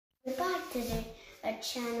back to a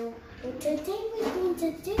channel, and today we're going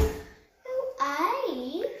to do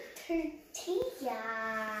a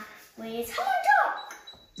tortilla with hot dog.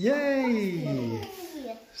 Yay!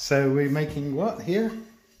 So we're making what here?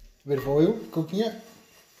 A bit of oil, cooking it.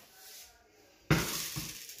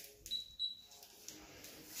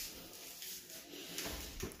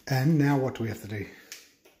 And now what do we have to do?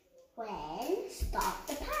 Well, start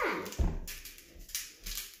the pan.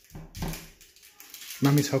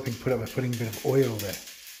 Mummy's helping putting a bit of oil there.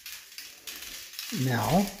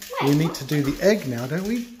 Now, we need to do the egg now, don't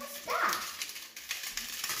we? What's that?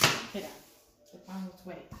 Yeah, the pan was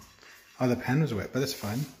wet. Oh, the pan was wet, but that's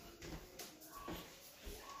fine.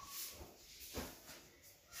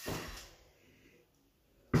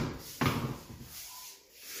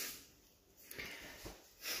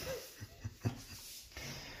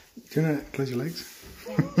 Do you want to close your legs?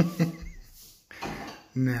 Yeah.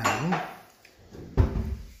 Now,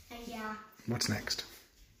 Yeah. what's next?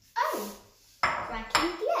 Oh,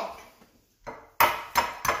 cracking the egg.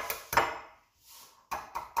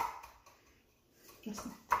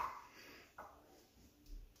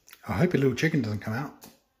 I hope your little chicken doesn't come out.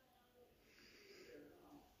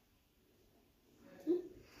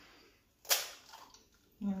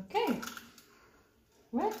 Okay.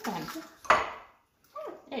 Well done.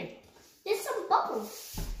 Hey. There's some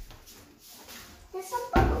bubbles. There's some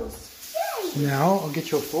bubbles. Yay! Now, I'll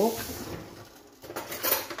get your fork.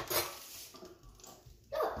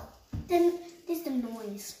 Look, then there's the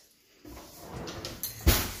noise.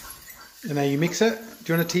 And now you mix it.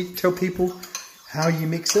 Do you want to tell people how you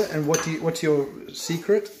mix it and what's your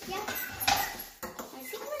secret? Yeah. My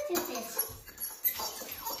secret is this.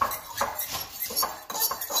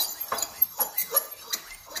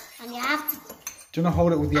 And you have to. Do you want to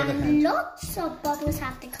hold it with the other And hand? lots of bubbles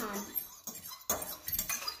have to come.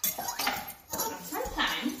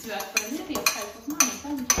 Sometimes you ask for a little bit of help of mommy,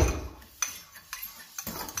 don't you?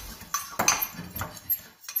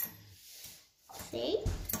 See?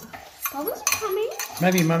 Bubbles are coming.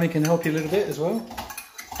 Maybe Mummy can help you a little bit as well.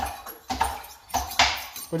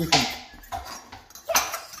 What do you think?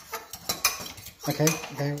 Okay.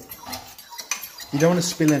 You don't want to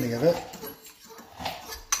spill any of it.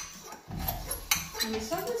 And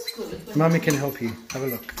it's always good when Mummy can help you. Have a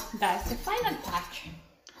look. that's the final touch.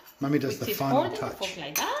 Mummy does the Which is final holding the touch. fork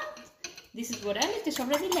like that. This is what Elliott is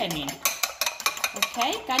already learning.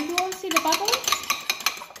 Okay, can you all see the bubbles?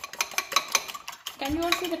 Can you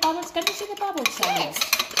all see the bubbles? Can you see the bubbles, Elliott?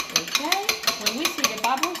 Okay, when we see the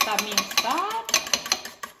bubbles, that means that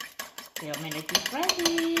the omelette is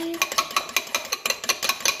ready.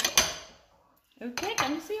 Okay,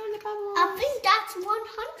 can you see all the bubbles? I think that's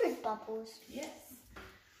 100 bubbles. Yes.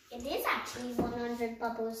 It is actually 100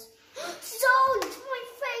 bubbles. Salt, my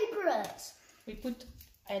favourite. We put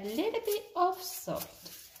a little bit of salt.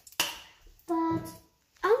 But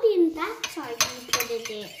only in that side you put it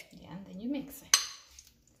in. Yeah, and then you mix it.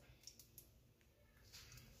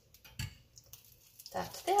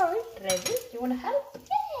 That's the oil ready. You want to help?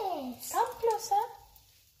 Yes. Come closer.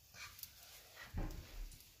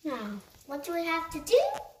 Now, what do we have to do?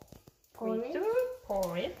 Pour We it. do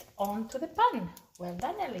pour it onto the pan. Well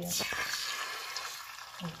done, Elliott.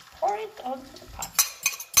 And pour it onto the pan.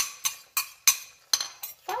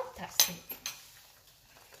 Fantastic.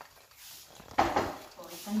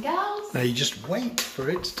 Boys and girls. Now you just wait for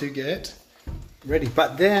it to get ready.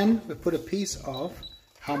 But then we put a piece of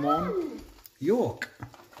hamon York.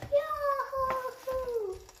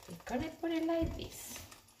 Yahoo! We're gonna put it like this.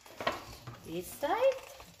 This side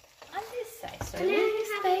and this side. So Can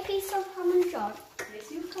I have a piece of almond joy?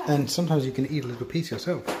 yes, you can. And sometimes you can eat a little piece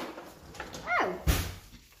yourself. Oh.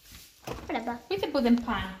 Whatever. With the wooden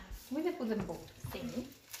pan, with the wooden bowl thing,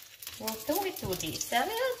 what do we do this,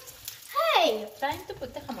 Elliott? Hey! Time to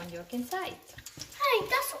put the hamon York inside. Hey,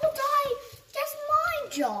 that's my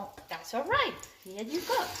job. That's all right. Here you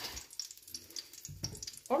go.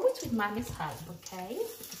 Always with mommy's help, okay?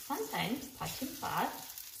 Because sometimes touching parts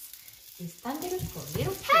is dangerous for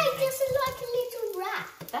little Hey, children. this is like a little rat.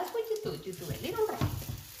 That's what you do. You do a little wrap.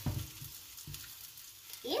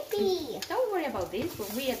 Yippee! Don't worry about this.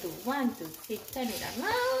 When we do 1, 2, 3, turn it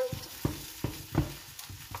around.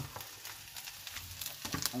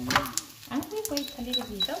 And we wait a little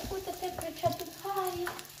bit. Don't put the temperature too high.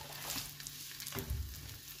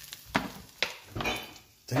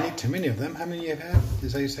 Don't eat too many of them. How many you have?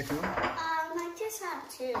 Is that your second one? I just have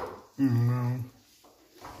 2. No.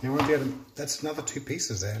 You won't be able to. That's another 2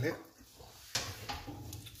 pieces there, Elliott.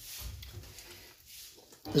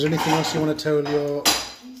 Is there anything else you want to tell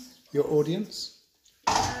your audience?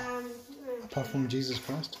 Apart from Jesus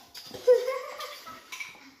Christ?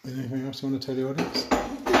 Anything else you want to tell the audience?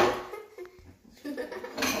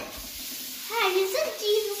 Hey, isn't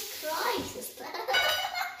Jesus Christ?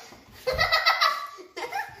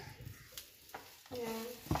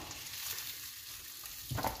 Yeah.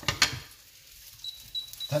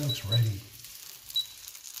 That looks ready.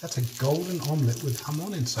 That's a golden omelette with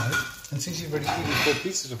hamon inside. And since you've already eaten 4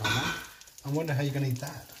 pieces of hamon, I wonder how you're going to eat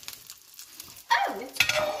that. Oh, it's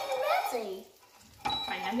ready.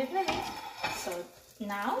 Finally ready. So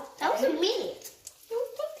now... That was a minute.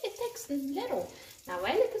 It takes little. Now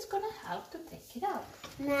Elliott is going to help to take it out.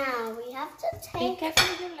 Now we have to Be take... careful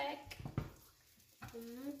with your leg.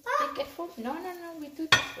 Be careful. No, we do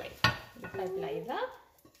this way. Like that.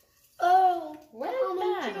 Oh, Well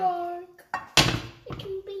done. dark. It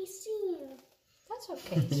can be seen. That's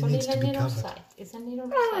okay. It It's only needs to the be little covered. side. It's a little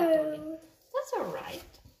side only. That's all right.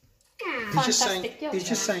 He's just Fantastic job, he's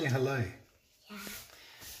just John. saying hello. Yeah.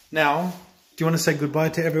 Now, do you want to say goodbye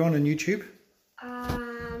to everyone on YouTube?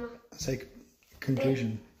 Say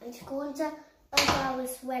conclusion. I'm going to go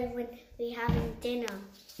as well when we're having dinner.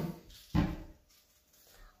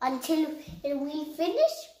 Until we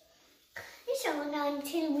finish. So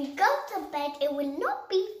until we go to bed, it will not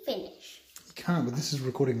be finished. You can't, but this is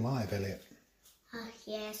recording live, Elliott. Oh,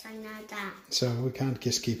 yes, I know that. So we can't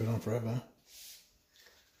just keep it on forever.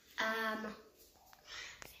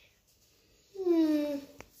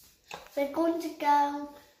 We're going to go,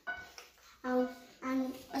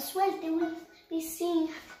 and as well, they will be seeing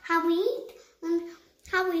how we eat and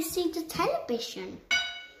how we see the television.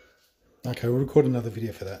 Okay, we'll record another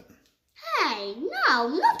video for that. Hey, no,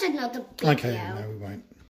 not another video. Okay, no, we won't.